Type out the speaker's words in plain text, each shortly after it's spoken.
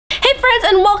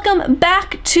friends, and welcome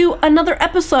back to another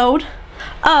episode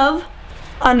of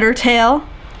Undertale.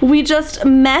 We just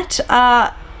met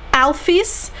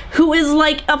Alphys, who is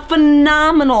like a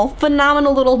phenomenal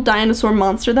little dinosaur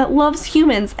monster that loves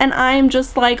humans, and I'm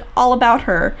just like all about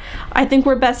her. I think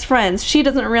we're best friends. She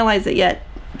doesn't realize it yet,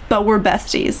 but we're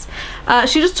besties.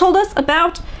 She just told us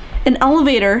about an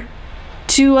elevator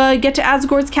to get to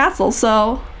Asgore's castle,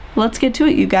 so let's get to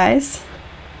it, you guys.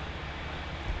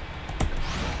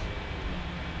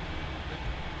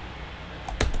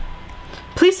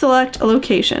 Please select a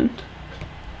location.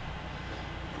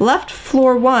 Left,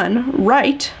 floor 1,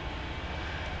 right.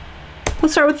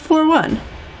 Let's start with floor 1.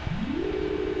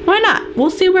 Why not?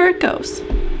 We'll see where it goes.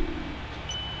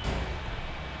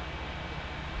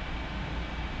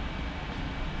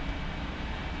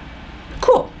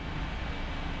 Cool.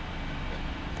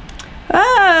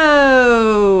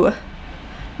 Oh!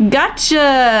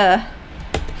 Gotcha!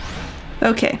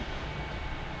 Okay.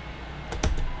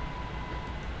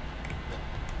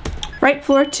 Right,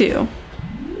 floor 2.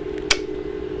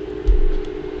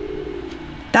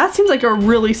 That seems like a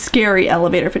really scary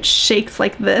elevator if it shakes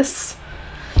like this.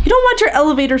 You don't want your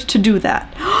elevators to do that.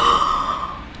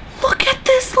 Look at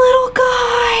this little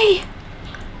guy!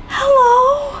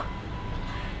 Hello!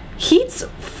 Heats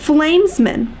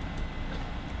Flamesman.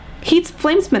 Heats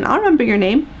Flamesman. I remember your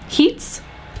name. Heats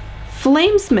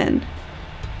Flamesman.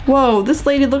 Whoa, this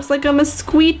lady looks like a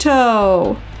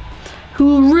mosquito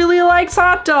who really likes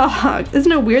hot dogs.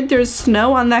 Isn't it weird there's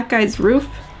snow on that guy's roof?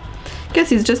 Guess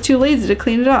he's just too lazy to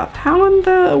clean it up. How in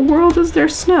the world is there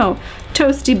snow?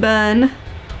 Toasty bun.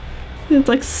 It's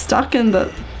like stuck in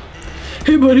the...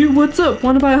 Hey buddy, what's up?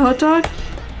 Wanna buy a hot dog?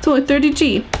 It's only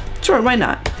 30G. Sure, why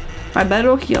not? I bet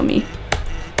it'll heal me.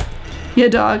 Yeah,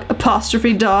 dog.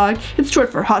 Apostrophe dog. It's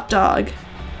short for hot dog.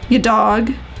 Ya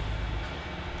dog.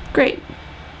 Great.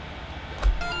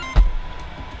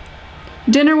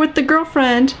 Dinner with the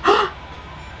girlfriend.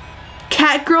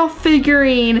 Cat girl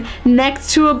figurine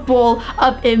next to a bowl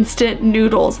of instant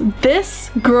noodles. This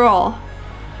girl.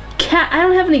 I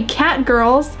don't have any cat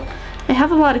girls. I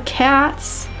have a lot of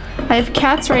cats. I have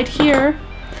cats right here.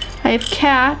 I have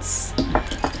cats.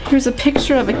 Here's a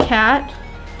picture of a cat.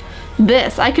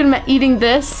 This. I could be eating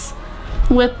this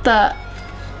with a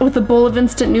bowl of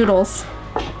instant noodles.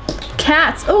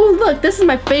 Cats. Oh look, this is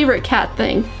my favorite cat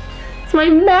thing. It's my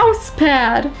mouse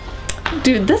pad.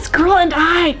 Dude, this girl and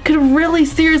I could really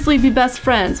seriously be best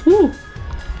friends. Woo.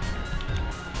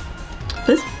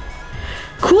 This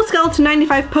Cool Skeleton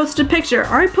 95 posted a picture.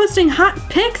 Are we posting hot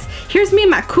pics? Here's me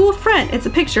and my cool friend. It's a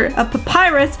picture of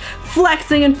Papyrus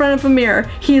flexing in front of a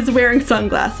mirror. He is wearing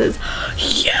sunglasses.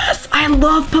 Yes, I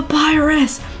love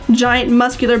Papyrus. Giant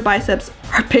muscular biceps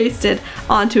are pasted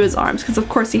onto his arms because of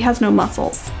course he has no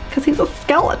muscles because he's a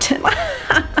skeleton.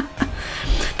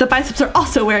 The biceps are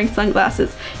also wearing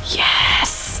sunglasses.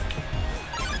 Yes!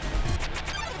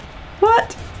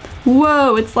 What?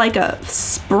 Whoa, it's like a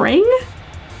spring?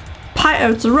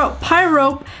 It's a rope.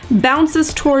 Pyrope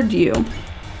bounces toward you.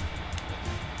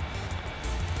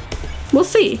 We'll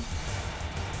see.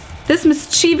 This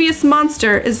mischievous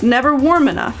monster is never warm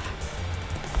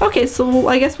enough. Okay, so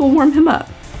I guess we'll warm him up.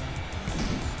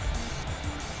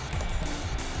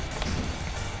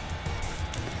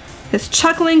 It's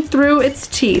chuckling through its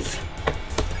teeth.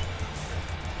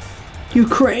 You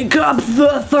crank up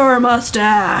the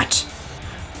thermostat.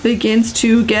 Begins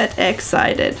to get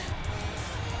excited.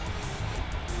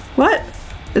 What?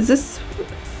 Is this?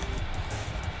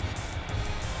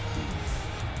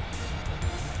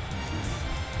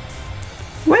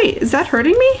 Wait, is that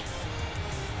hurting me?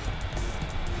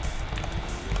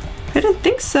 I didn't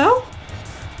think so.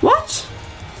 What?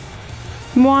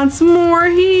 Wants more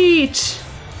heat.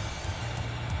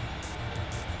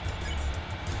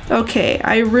 Okay,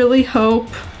 I really hope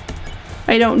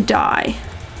I don't die.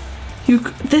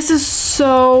 This is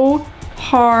so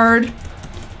hard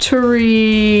to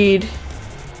read.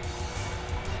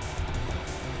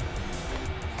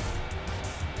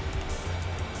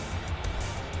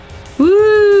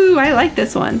 Woo, I like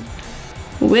this one.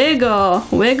 Wiggle,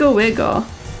 wiggle, wiggle.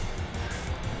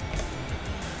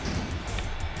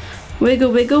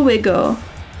 Wiggle, wiggle, wiggle.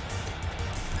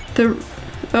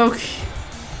 Okay.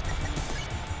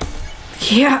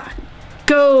 Yeah,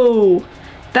 go.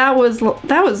 That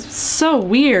was so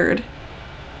weird.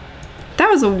 That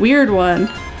was a weird one.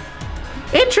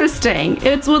 Interesting.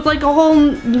 It was like a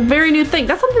whole very new thing.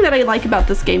 That's something that I like about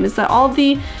this game is that all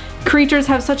the creatures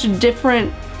have such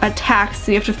different attacks and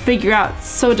you have to figure out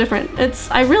so different.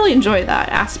 I really enjoy that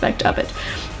aspect of it.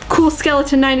 Cool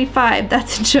Skeleton 95.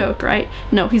 That's a joke, right?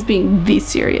 No, he's being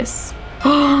serious.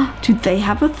 Do they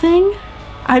have a thing?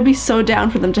 I'd be so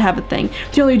down for them to have a thing.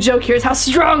 The only joke here is how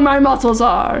strong my muscles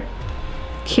are.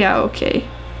 Yeah, okay.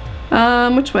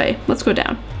 Which way? Let's go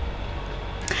down.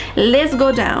 Let's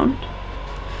go down.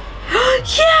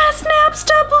 Yes,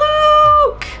 Napstub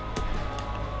Luke!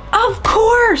 Of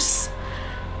course!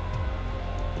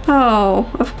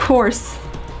 Oh, of course.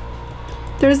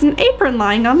 There's an apron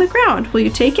lying on the ground. Will you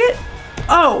take it?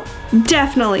 Oh,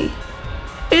 definitely.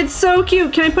 It's so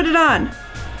cute. Can I put it on?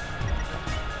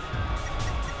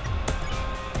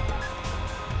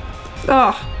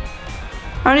 Oh,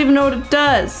 I don't even know what it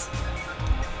does.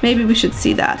 Maybe we should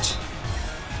see that.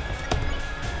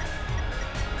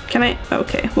 Can I?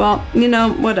 Okay, well, you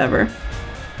know, whatever.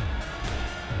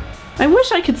 I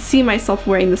wish I could see myself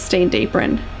wearing the stained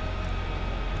apron.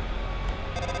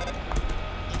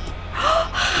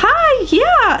 Hi,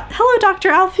 yeah! Hello,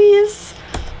 Dr. Alphys.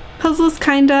 Puzzle is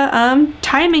kinda,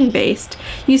 timing based.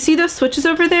 You see those switches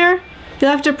over there? You'll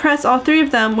have to press all 3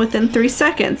 of them within 3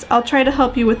 seconds. I'll try to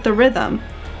help you with the rhythm.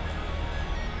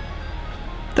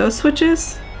 Those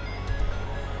switches?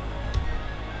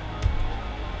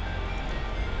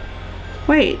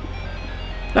 Wait.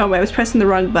 Oh, wait, I was pressing the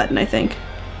wrong button, I think.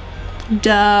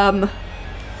 Dumb.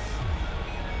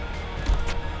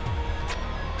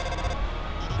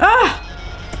 Ah!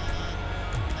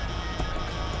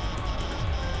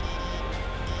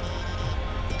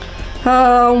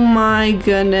 Oh my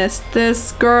goodness,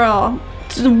 this girl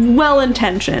is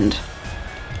well-intentioned.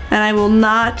 And I will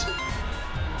not...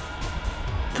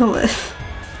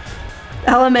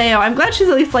 LMAO. I'm glad she's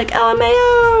at least like,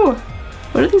 LMAO!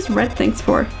 What are these red things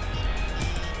for?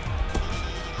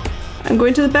 I'm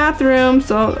going to the bathroom,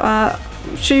 so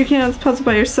I'm sure you can't do this puzzle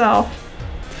by yourself.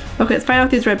 Okay, let's find out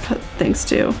what these red things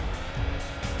do.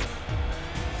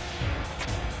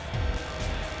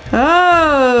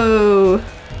 Oh!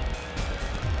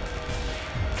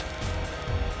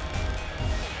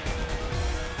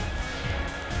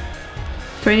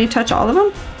 Do I need to touch all of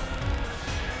them?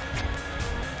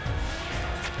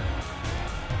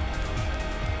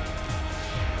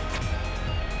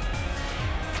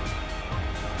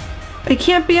 I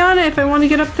can't be on it if I want to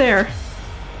get up there.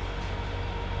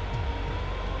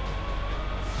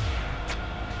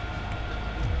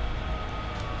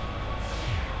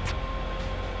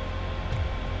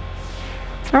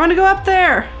 I want to go up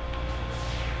there.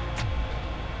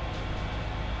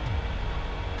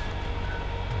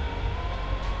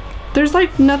 There's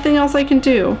like nothing else I can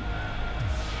do.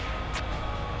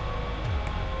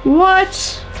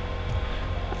 What?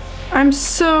 I'm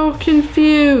so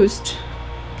confused.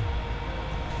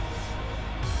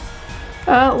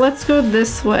 Let's go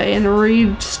this way and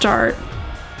restart.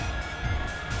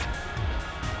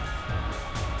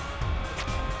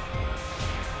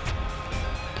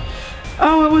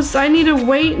 Oh, it was, I need to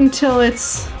wait until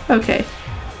it's, okay.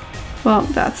 Well,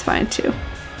 that's fine too.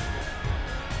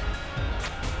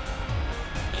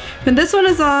 When this one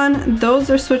is on, those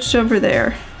are switched over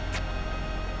there.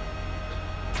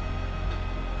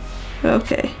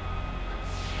 Okay.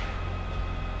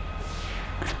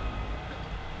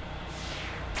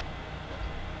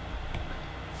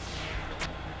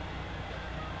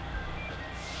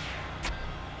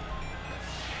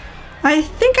 I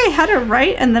think I had it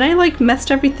right and then I like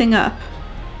messed everything up.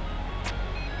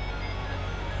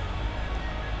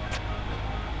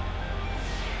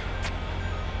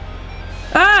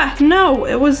 Ah, no,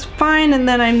 it was fine and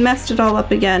then I messed it all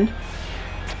up again.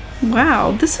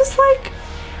 Wow, this is like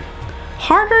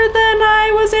harder than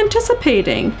I was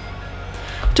anticipating.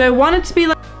 Do I want it to be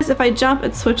like this? If I jump,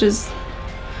 it switches.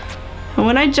 And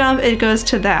when I jump, it goes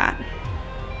to that.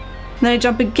 And then I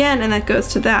jump again and that goes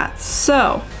to that.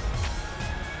 So.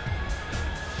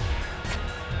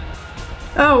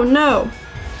 Oh no.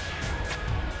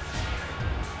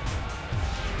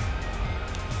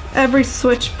 Every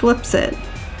switch flips it.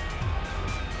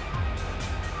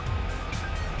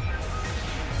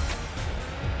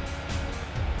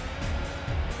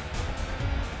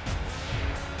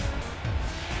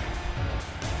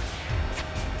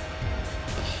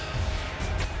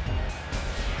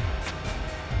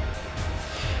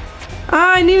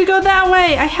 I need to go that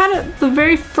way. I had it the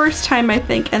very first time, I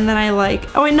think, and then I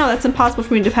like, oh wait, no, that's impossible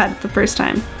for me to have had it the first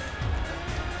time.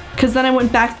 Because then I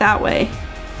went back that way.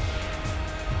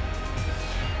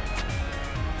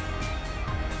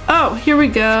 Oh, here we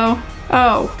go.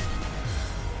 Oh.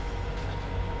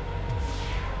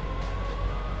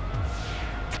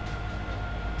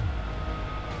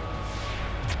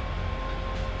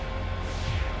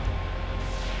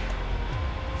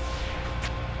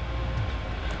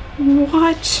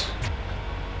 What?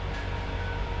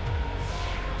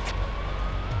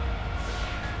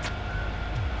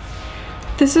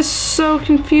 This is so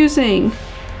confusing.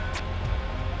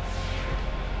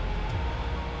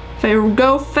 If I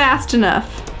go fast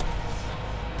enough.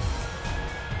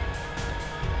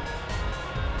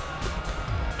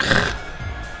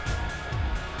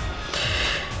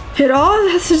 It all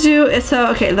has to do is so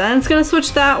okay, then it's gonna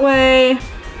switch that way.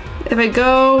 If I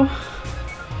go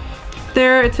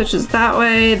there, it switches that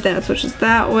way, then it switches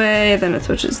that way, then it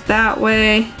switches that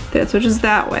way, then it switches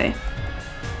that way.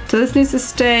 So this needs to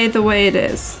stay the way it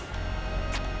is.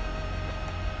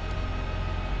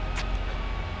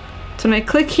 So when I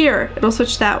click here, it'll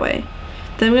switch that way.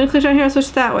 Then I'm gonna click down here and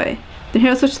switch that way. Then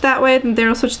here it'll switch that way, then there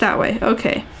it'll switch that way.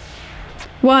 Okay.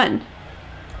 1.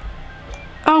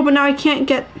 Oh, but now I can't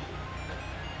get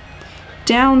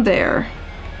down there.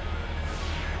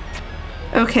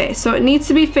 Okay, so it needs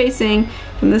to be facing,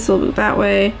 and this will go that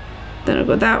way, then it'll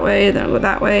go that way, then it'll go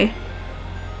that way,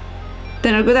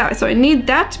 then it'll go that way. So I need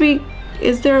that to be,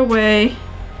 is there a way?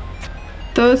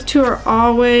 Those two are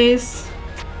always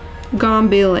gonna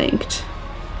be linked.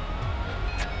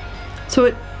 So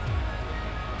it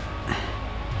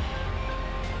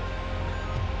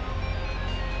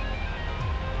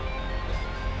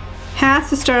has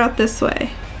to start out this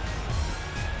way.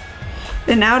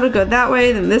 And now it'll go that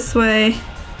way, then this way.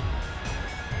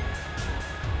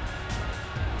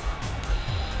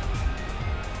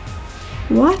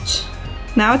 What?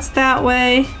 Now it's that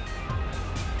way.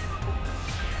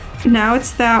 Now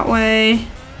it's that way.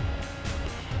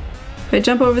 If I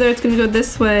jump over there, it's gonna go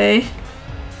this way.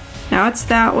 Now it's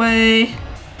that way.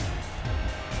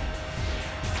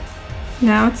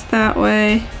 Now it's that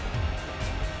way.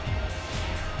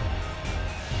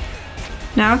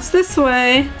 Now it's this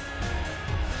way.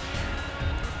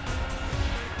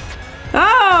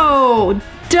 Oh,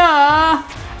 duh!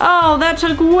 Oh, that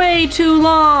took way too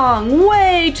long!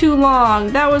 Way too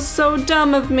long! That was so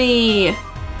dumb of me!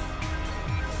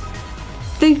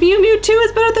 Think Mew Mew 2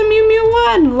 is better than Mew Mew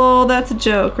 1? Lol, that's a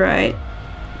joke, right?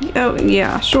 Oh,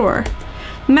 yeah, sure.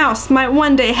 Mouse might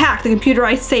one day hack the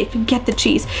computerized safe and get the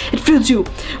cheese. It fills you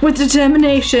with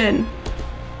determination.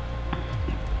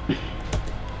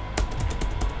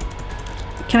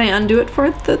 Can I undo it for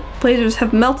it? The lasers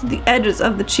have melted the edges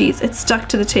of the cheese. It's stuck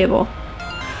to the table.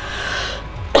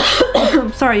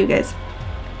 Sorry, you guys.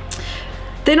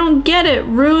 They don't get it.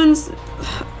 Runes.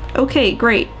 Okay,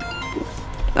 great.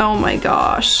 Oh my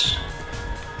gosh.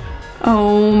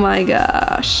 Oh my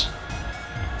gosh.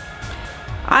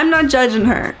 I'm not judging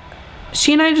her.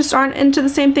 She and I just aren't into the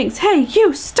same things. Hey,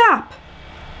 you, stop!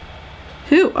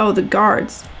 Who? Oh, the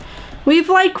guards. We've,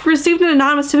 like, received an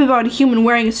anonymous tip about a human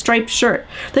wearing a striped shirt.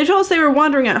 They told us they were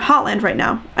wandering at Hotland right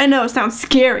now. I know, it sounds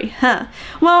scary, huh?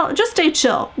 Well, just stay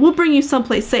chill. We'll bring you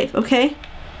someplace safe, okay?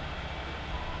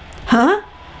 Huh?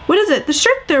 What is it? The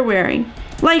shirt they're wearing.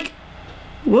 Like,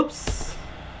 whoops.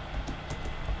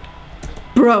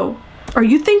 Bro, are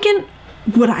you thinking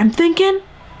what I'm thinking?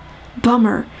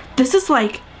 Bummer. This is,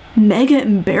 like, mega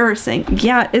embarrassing.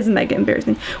 Yeah, it is mega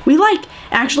embarrassing. We, like,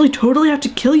 actually totally have to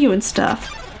kill you and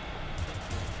stuff.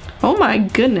 Oh my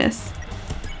goodness.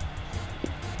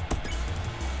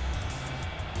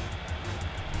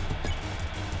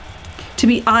 To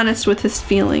be honest with his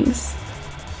feelings.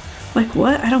 Like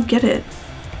what? I don't get it.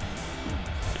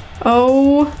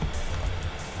 Oh.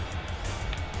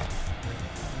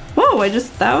 Whoa,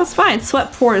 that was fine.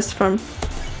 Sweat pours from.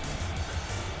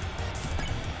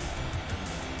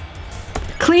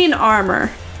 Clean armor.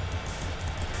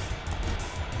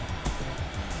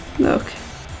 Okay.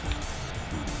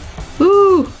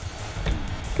 Ooh!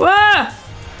 Whoa!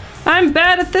 I'm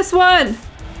bad at this one!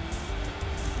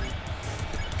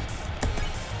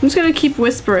 I'm just gonna keep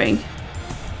whispering.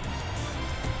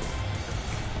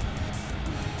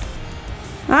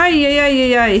 Ay, ay, ay,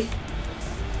 ay, ay.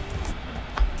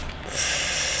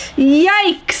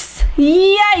 Yikes!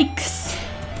 Yikes!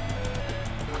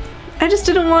 I just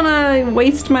didn't want to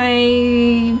waste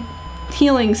my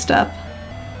healing stuff.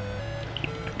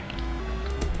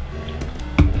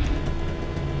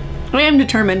 I am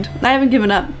determined. I haven't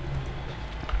given up.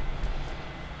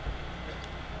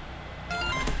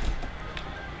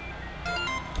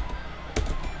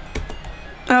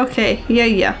 Okay,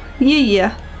 yeah. Maybe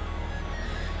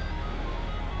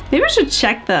I should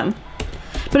check them.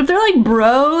 But if they're like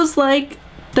bros, like,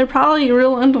 they're probably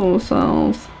real into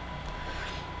themselves.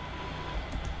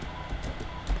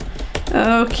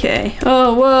 Okay.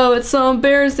 Oh, whoa, it's so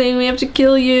embarrassing. We have to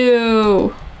kill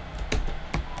you.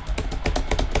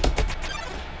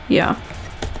 Yeah.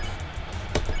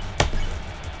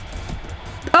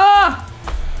 Ah!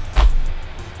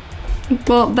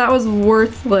 Well, that was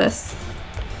worthless.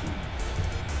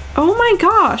 Oh my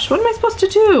gosh, what am I supposed to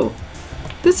do?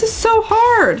 This is so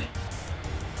hard.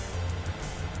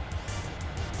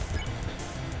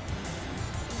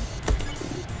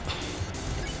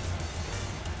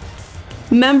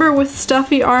 Member with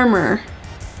stuffy armor.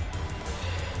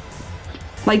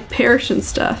 Like Parrish and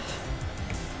stuff.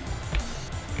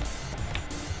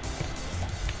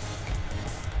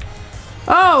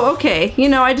 Oh, okay. You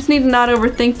know, I just need to not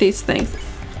overthink these things.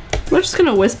 We're just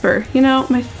gonna whisper. You know,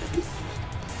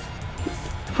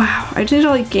 wow, I just need to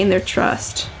like gain their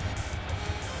trust.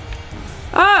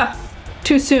 Ah!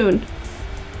 Too soon.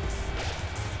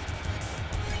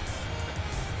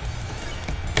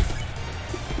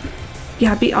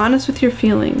 Yeah, be honest with your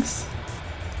feelings.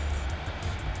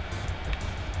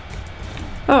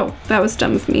 Oh, that was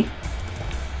dumb of me.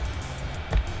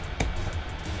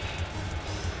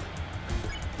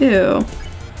 Ew.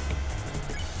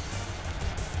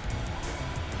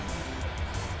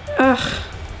 Ugh.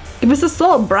 Give us a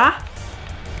soul, brah.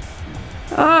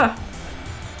 Ugh.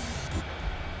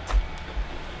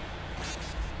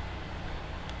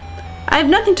 I have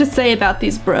nothing to say about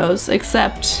these bros,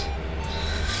 except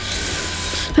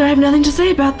that I have nothing to say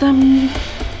about them.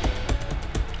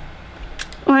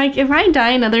 Like, if I die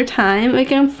another time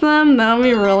against them, that'll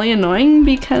be really annoying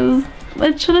because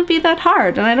it shouldn't be that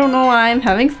hard, and I don't know why I'm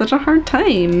having such a hard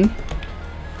time.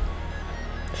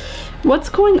 What's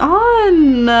going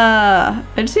on? I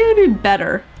just need to be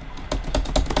better.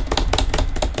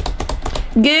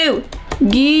 Go!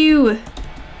 Go!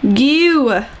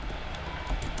 Go!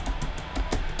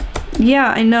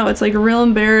 Yeah, I know, it's like real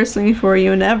embarrassing for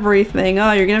you and everything.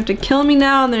 Oh, you're gonna have to kill me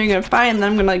now, and then you're gonna fight, and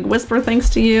then I'm gonna like whisper things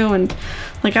to you, and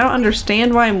like I don't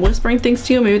understand why I'm whispering things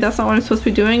to you. Maybe that's not what I'm supposed to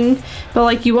be doing. But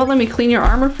like you won't let me clean your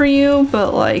armor for you,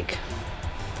 but like,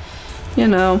 you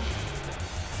know.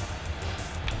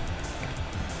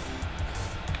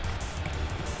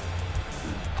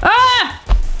 Ah!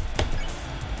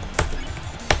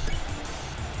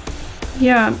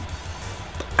 Yeah.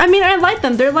 I mean, I like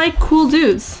them. They're like cool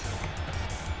dudes.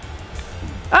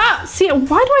 Ah! See, why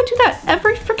do I do that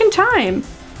every freaking time?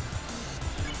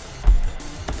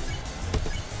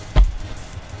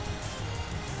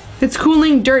 Its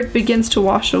cooling dirt begins to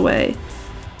wash away.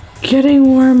 Getting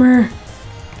warmer.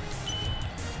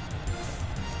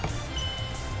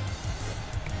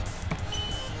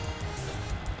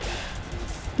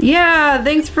 Yeah,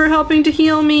 thanks for helping to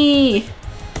heal me.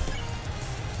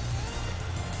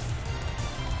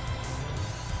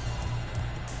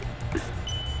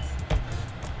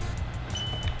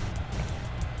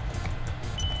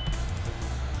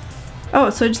 Oh,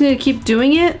 so I just need to keep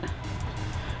doing it?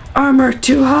 Armor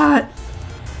too hot.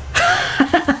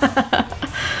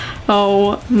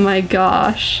 Oh my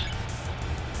gosh.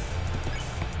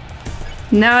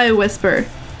 Now I whisper.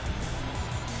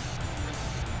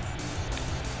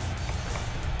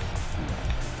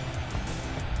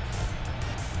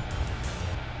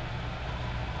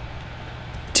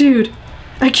 Dude,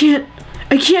 I can't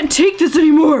take this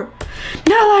anymore.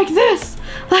 Not like this.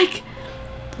 Like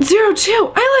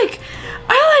 02. I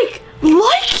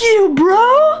like you,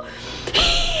 bro.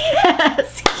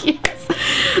 Yes, yes.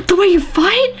 The way you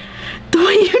fight, the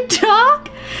way you talk.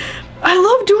 I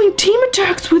love doing team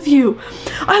attacks with you.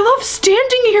 I love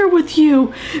standing here with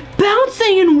you,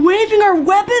 bouncing and waving our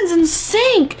weapons in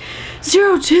sync.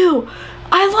 02.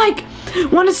 I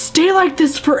want to stay like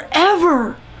this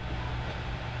forever.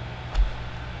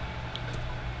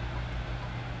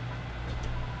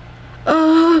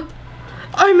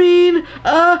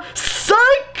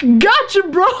 Psych! Gotcha,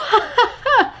 bro!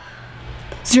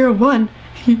 01.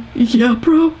 Yeah,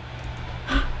 bro?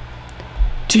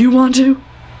 Do you want to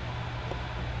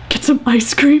get some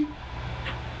ice cream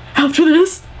after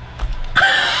this?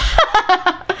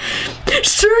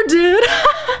 Sure, dude!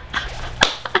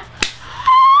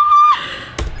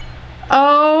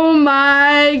 Oh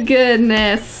my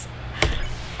goodness.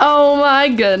 Oh my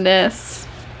goodness.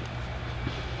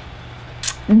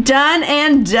 Done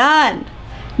and done.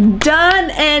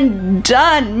 Done and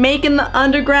done. Making the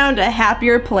underground a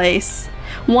happier place.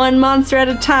 One monster at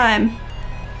a time.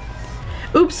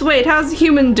 Oops, wait, how's the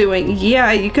human doing?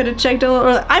 Yeah, you could have checked a little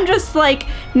earlier. I'm just like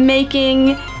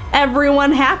making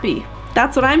everyone happy.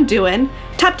 That's what I'm doing.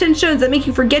 Top 10 shows that make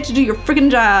you forget to do your freaking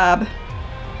job.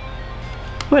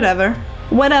 Whatever.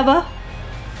 Whatever.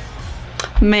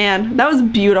 Man, that was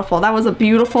beautiful. That was a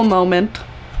beautiful moment.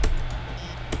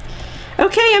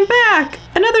 Okay, I'm back.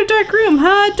 Another dark room,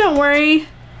 huh? Don't worry.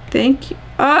 Thank you.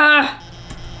 Are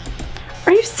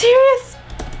you serious?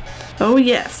 Oh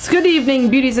yes. Good evening,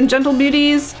 beauties and gentle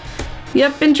beauties.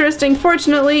 Yep, interesting.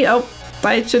 Fortunately, oh,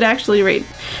 I should actually read.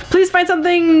 Please find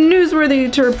something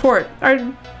newsworthy to report. Our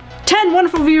 10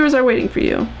 wonderful viewers are waiting for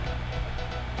you.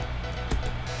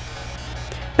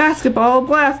 Basketball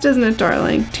blast, isn't it,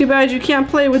 darling? Too bad you can't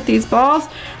play with these balls.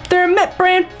 They're Met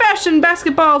brand fashion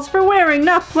basketballs for wearing,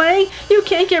 not playing. You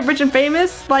can't get rich and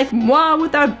famous like moi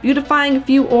without beautifying a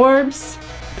few orbs.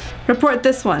 Report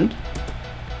this one.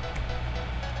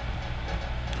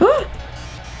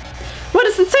 What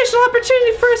a sensational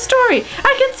opportunity for a story!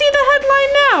 I can see the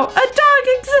headline now! A dog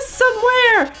exists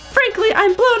somewhere! Frankly,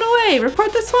 I'm blown away!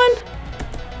 Report this one?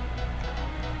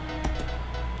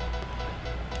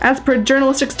 As per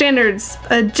journalistic standards,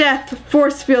 a death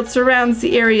force field surrounds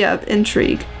the area of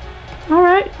intrigue.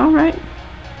 Alright, alright.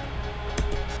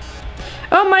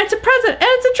 Oh my, it's a present, and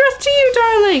it's addressed to you,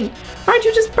 darling! Aren't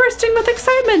you just bursting with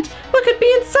excitement? What could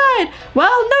be inside?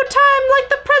 Well, no time like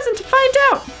the present to find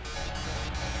out!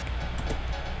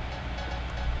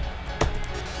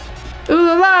 Ooh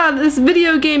la la, this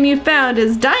video game you found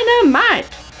is dynamite!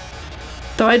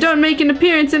 Though I don't make an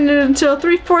appearance in it until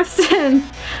 3/4 in,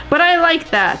 but I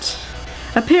like that.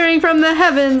 Appearing from the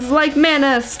heavens like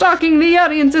manna, stalking the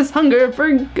audience's hunger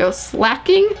for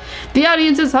slacking? The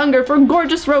audience's hunger for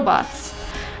gorgeous robots.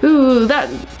 Ooh, that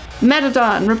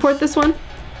Metadon, report this one?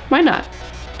 Why not?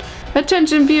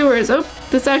 Attention viewers, oh,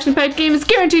 this action-packed game is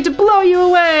guaranteed to blow you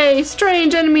away!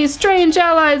 Strange enemies, strange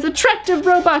allies, attractive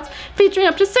robots, featuring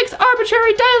up to 6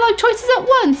 arbitrary dialogue choices at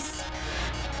once!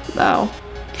 Oh.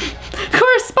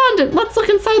 Correspondent, let's look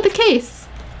inside the case.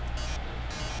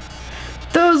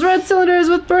 Those red cylinders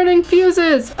with burning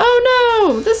fuses! Oh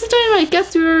no! This is dynamite,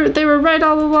 guess they were right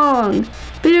all along.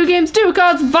 Video games do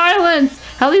cause violence!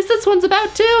 At least this one's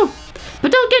about to.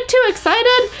 But don't get too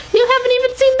excited! You haven't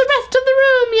even seen the rest of the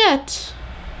room yet!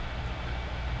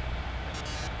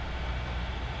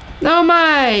 Oh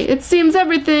my! It seems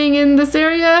everything in this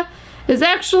area is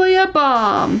actually a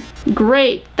bomb.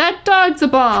 Great! That dog's a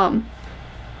bomb!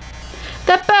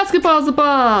 That basketball's a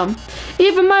bomb!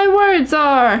 Even my words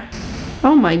are!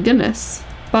 Oh my goodness.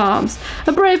 Bombs.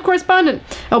 A brave correspondent!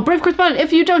 Oh, brave correspondent,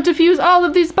 if you don't defuse all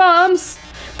of these bombs,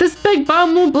 this big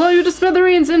bomb will blow you to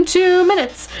smithereens in 2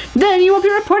 minutes. Then you won't be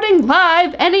reporting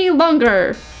live any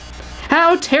longer.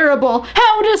 How terrible,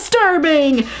 how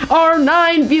disturbing! Our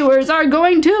 9 viewers are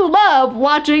going to love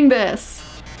watching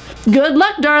this. Good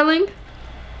luck, darling.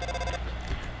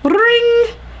 Ring!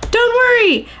 Don't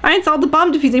worry! I installed the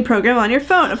bomb defusing program on your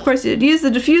phone. Of course, you'd use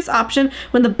the defuse option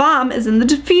when the bomb is in the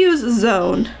defuse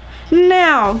zone.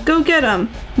 Now, go get him.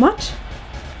 What?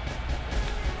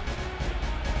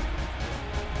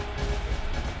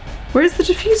 Where's the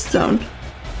defuse zone?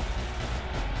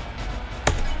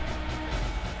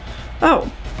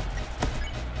 Oh.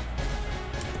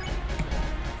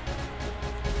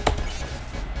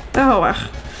 Oh,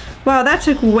 wow, that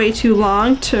took way too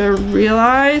long to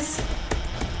realize.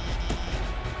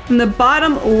 And the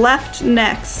bottom left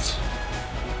next.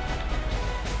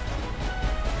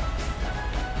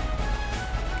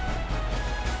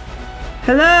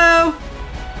 Hello?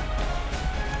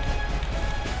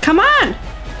 Come on!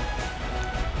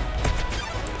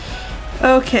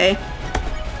 Okay.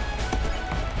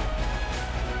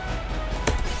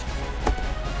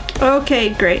 Okay,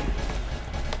 great.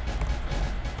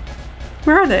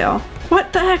 Where are they all?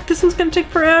 What the heck? This one's gonna take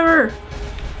forever.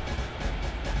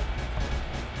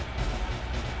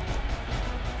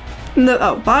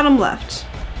 Oh, bottom left.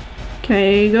 Can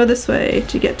I go this way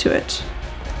to get to it?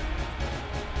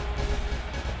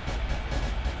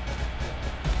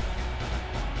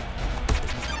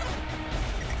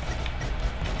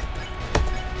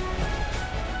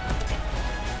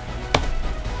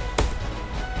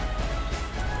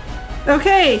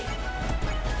 Okay.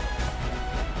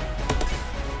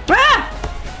 Ah!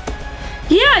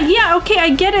 Yeah, okay, I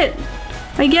get it.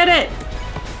 I get it.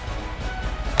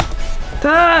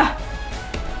 Ah!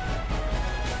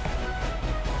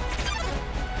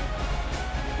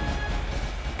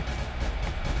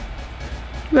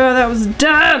 Oh, that was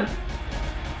dumb.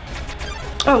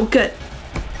 Oh, good.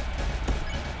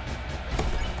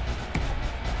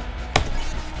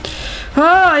 Oh,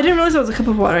 I didn't realize that was a cup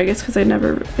of water, I guess, because I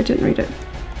didn't read it.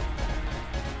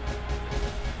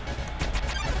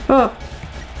 Oh.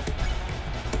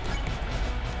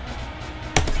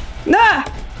 Ah!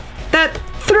 That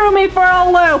threw me for a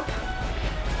loop!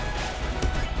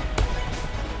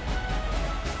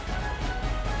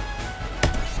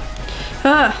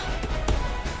 Ah.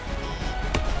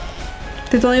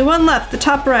 There's only one left, the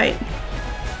top right.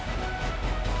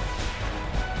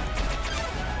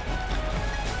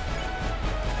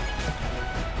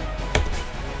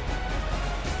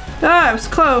 Ah, it was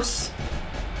close.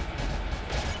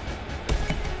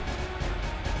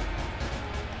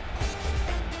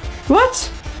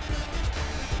 What?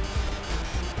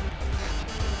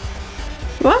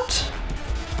 What?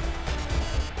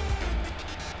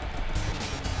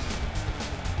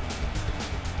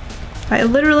 I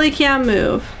literally can't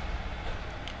move.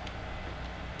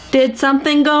 Did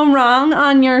something go wrong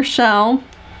on your show?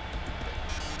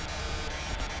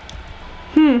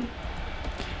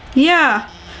 Yeah.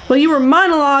 Well, you were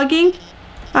monologuing.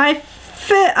 I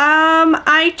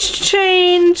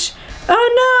change. Oh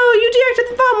no, you deactivated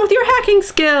the phone with your hacking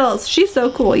skills. She's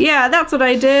so cool. Yeah, that's what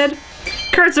I did.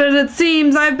 Curse as it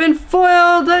seems, I've been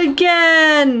foiled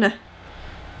again.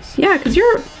 Yeah, because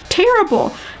you're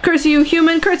terrible. Curse you,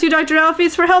 human. Curse you, Dr.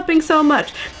 Alphys, for helping so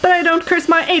much. But I don't curse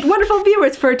my 8 wonderful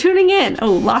viewers for tuning in.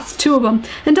 Oh, lost 2 of them.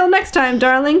 Until next time,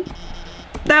 darling.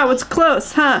 That was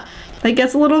close, huh? I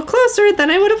guess a little closer than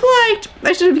I would have liked.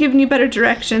 I should have given you better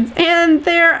directions, and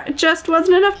there just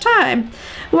wasn't enough time.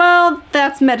 Well,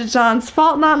 that's Metaton's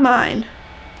fault, not mine.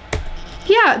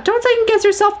 Yeah, don't second guess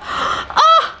yourself.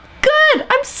 Oh, good!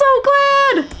 I'm so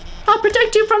glad! I'll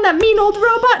protect you from that mean old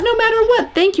robot no matter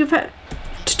what. Thank you for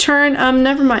to turn,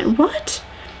 never mind. What?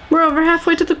 We're over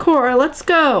halfway to the core. Let's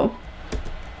go.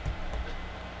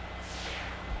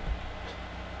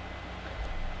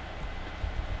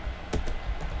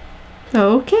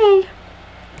 Okay.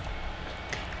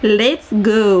 Let's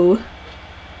go.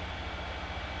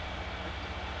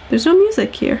 There's no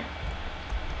music here.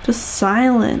 Just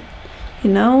silent.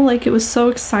 You know, like it was so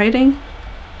exciting.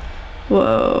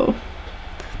 Whoa.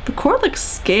 The core looks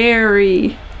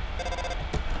scary.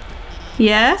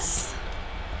 Yes?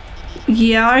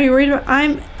 Yeah, are you worried about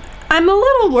I'm a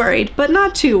little worried, but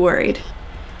not too worried.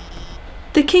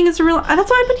 The king is a real that's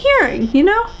what I've been hearing, you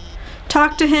know?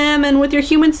 Talk to him, and with your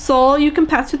human soul, you can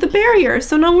pass through the barrier.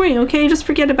 So no worry, okay? Just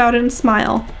forget about it and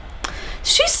smile.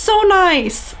 She's so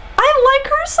nice. I like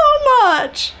her so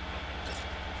much.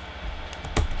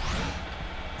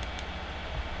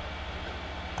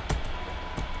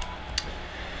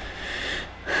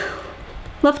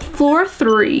 Left floor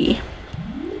 3.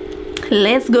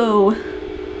 Let's go.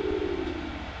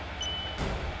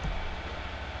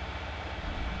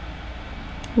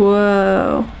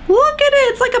 Whoa. Look at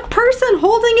it! It's like a person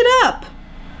holding it up!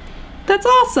 That's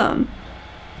awesome!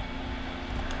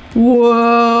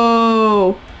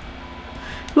 Whoa!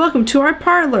 Welcome to our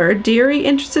parlor. Dearie,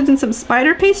 interested in some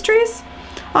spider pastries?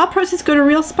 All proceeds go to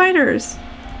real spiders.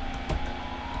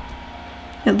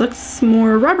 It looks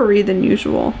more rubbery than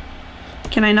usual.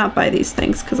 Can I not buy these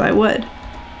things? Because I would.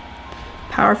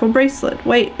 Powerful bracelet.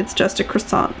 Wait, it's just a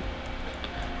croissant.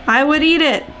 I would eat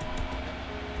it!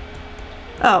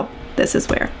 Oh, this is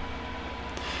where.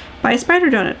 Buy a spider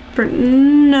donut for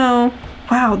no.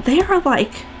 Wow, they are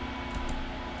like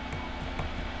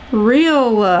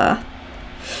real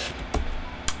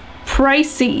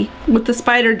pricey with the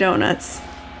spider donuts.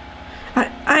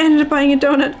 I ended up buying a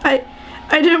donut. I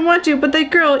didn't want to, but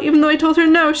that girl, even though I told her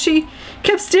no, she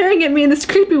kept staring at me in this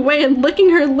creepy way and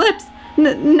licking her lips.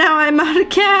 Now I'm out of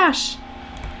cash.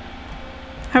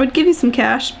 I would give you some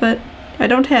cash, but I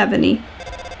don't have any.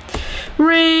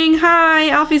 Ring! Hi,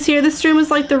 Alphys here. This room is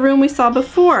like the room we saw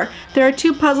before. There are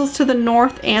 2 puzzles to the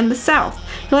north and the south.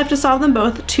 You'll have to solve them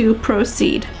both to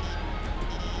proceed.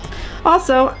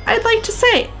 Also, I'd like to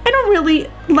say, I don't really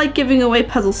like giving away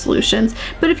puzzle solutions,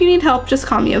 but if you need help, just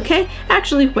call me, okay?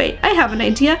 Actually, wait, I have an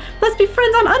idea. Let's be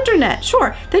friends on Undernet.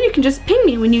 Sure, then you can just ping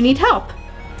me when you need help.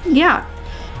 Yeah.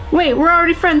 Wait, we're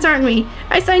already friends, aren't we?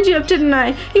 I signed you up, didn't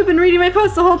I? You've been reading my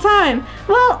posts the whole time.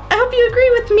 Well, I hope you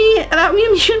agree with me about me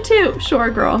and you too.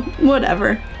 Sure, girl.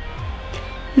 Whatever.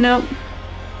 Nope.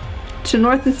 To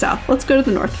north and south. Let's go to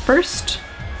the north first.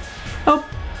 Oh,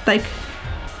 like...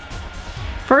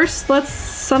 First, let's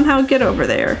somehow get over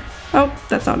there. Oh,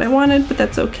 that's not what I wanted, but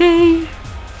that's okay.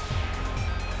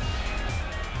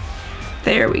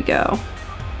 There we go.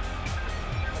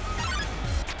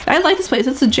 I like this place.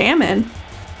 It's a jammin'.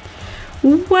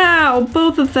 Wow,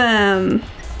 both of them.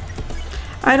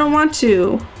 I don't want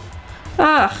to.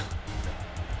 Ugh.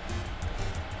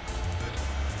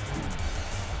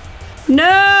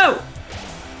 No!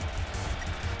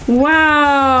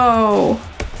 Wow.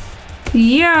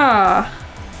 Yeah.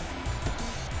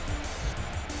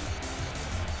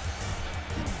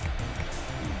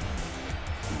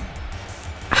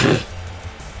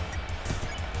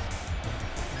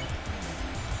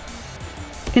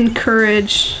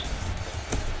 Encourage.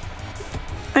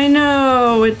 I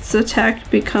know its attack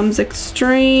becomes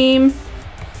extreme.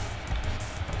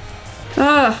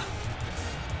 Ugh.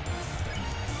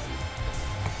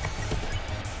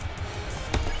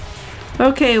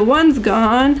 Okay, one's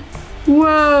gone.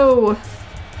 Whoa.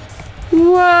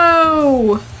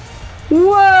 Whoa.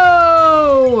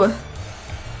 Whoa.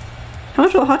 How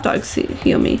much will hot dogs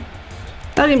heal me?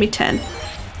 That'll give me 10.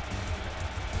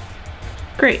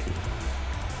 Great.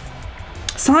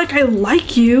 It's not like I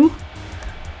like you.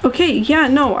 Okay, yeah,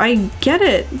 no, I get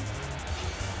it.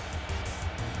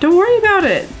 Don't worry about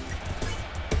it.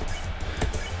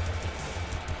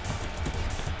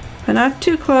 But not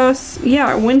too close.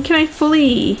 Yeah, when can I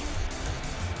flee?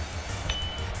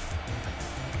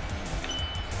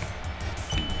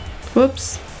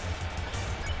 Whoops.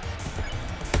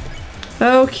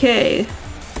 Okay.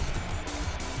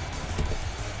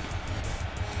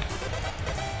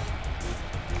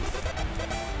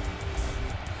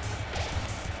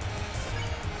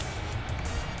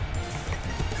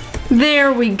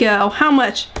 There we go. How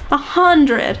much?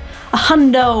 100. A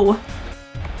hundo.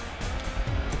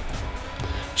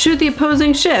 Shoot the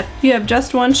opposing ship. You have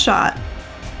just one shot.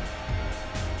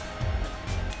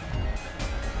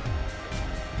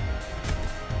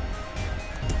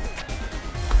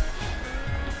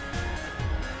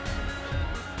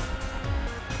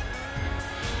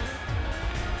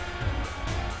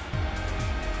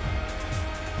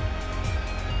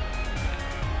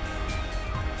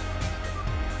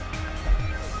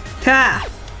 Ha!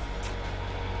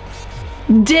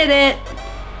 Did it!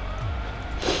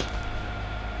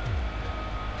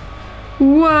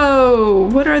 Whoa!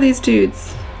 What are these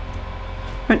dudes?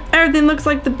 When everything looks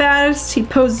like the baddest, he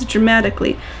poses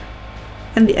dramatically.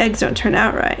 And the eggs don't turn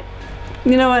out right.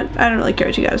 You know what? I don't really care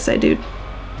what you gotta say, dude.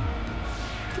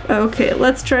 Okay,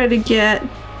 let's try to get...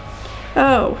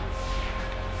 Oh.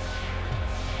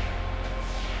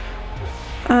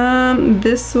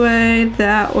 This way,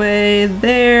 that way,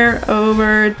 there,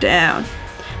 over, down.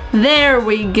 There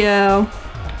we go.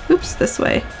 Oops, this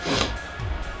way.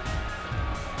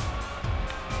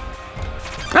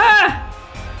 Ah!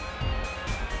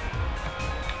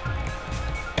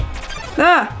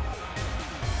 Ah!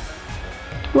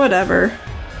 Whatever.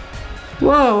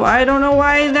 Whoa, I don't know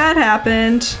why that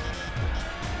happened.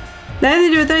 Nothing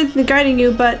to do with anything guiding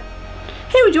you, but...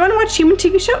 Hey, would you want to watch human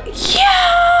TV show?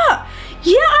 Yeah!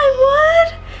 Yeah,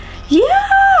 I would!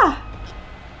 Yeah!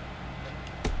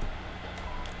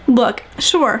 Look,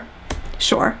 sure.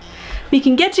 We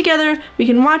can get together, we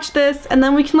can watch this, and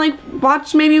then we can like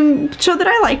watch maybe a show that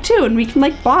I like too, and we can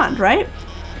like bond, right?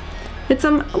 It's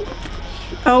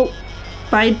oh,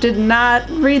 I did not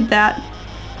read that.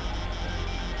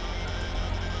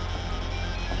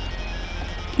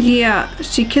 Yeah,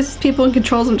 she kisses people and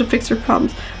controls them to fix her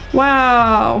problems.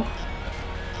 Wow.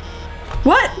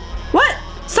 What? What?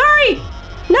 Sorry!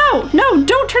 No,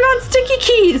 don't turn on sticky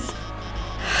keys!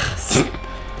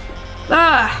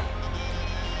 Ah.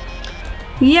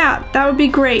 Yeah, that would be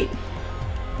great.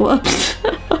 Whoops.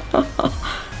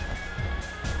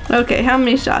 Okay, how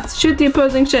many shots? Shoot the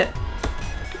opposing ship.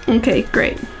 Okay,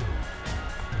 great.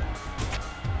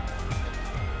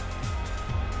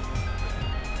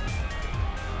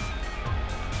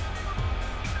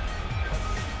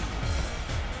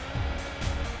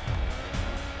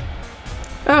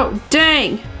 Oh,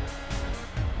 dang!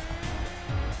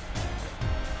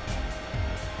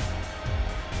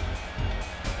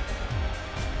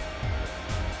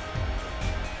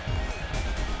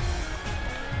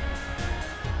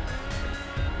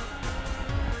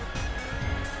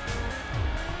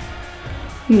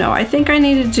 No, I think I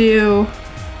need to do...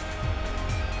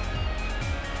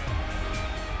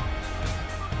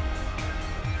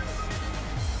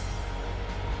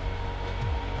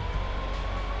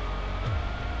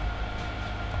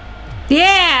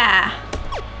 Yeah!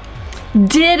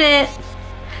 Did it!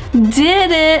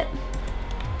 Did it!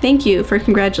 Thank you for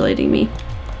congratulating me.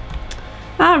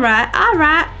 Alright,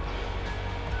 alright.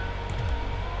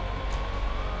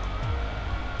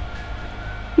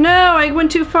 No, I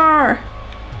went too far.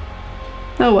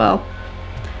 Oh well.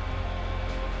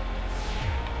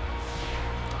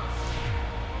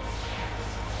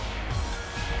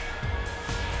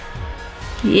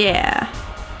 Yeah.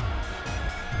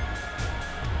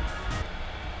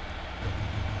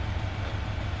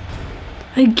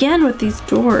 Again with these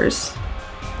doors.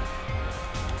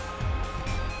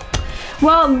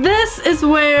 Well, this is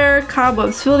where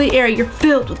cobwebs fill the air. You're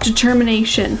filled with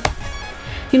determination.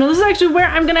 You know, this is actually where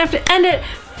I'm gonna have to end it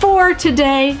for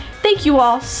today. Thank you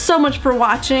all so much for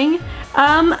watching.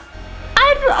 I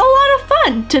had a lot of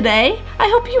fun today. I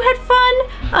hope you had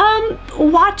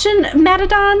fun watching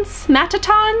Mataton's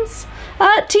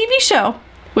TV show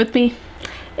with me.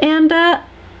 And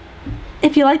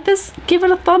if you like this, give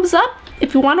it a thumbs up.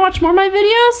 If you want to watch more of my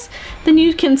videos, then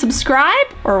you can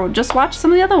subscribe or just watch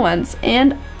some of the other ones.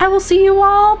 And I will see you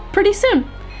all pretty soon.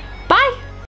 Bye!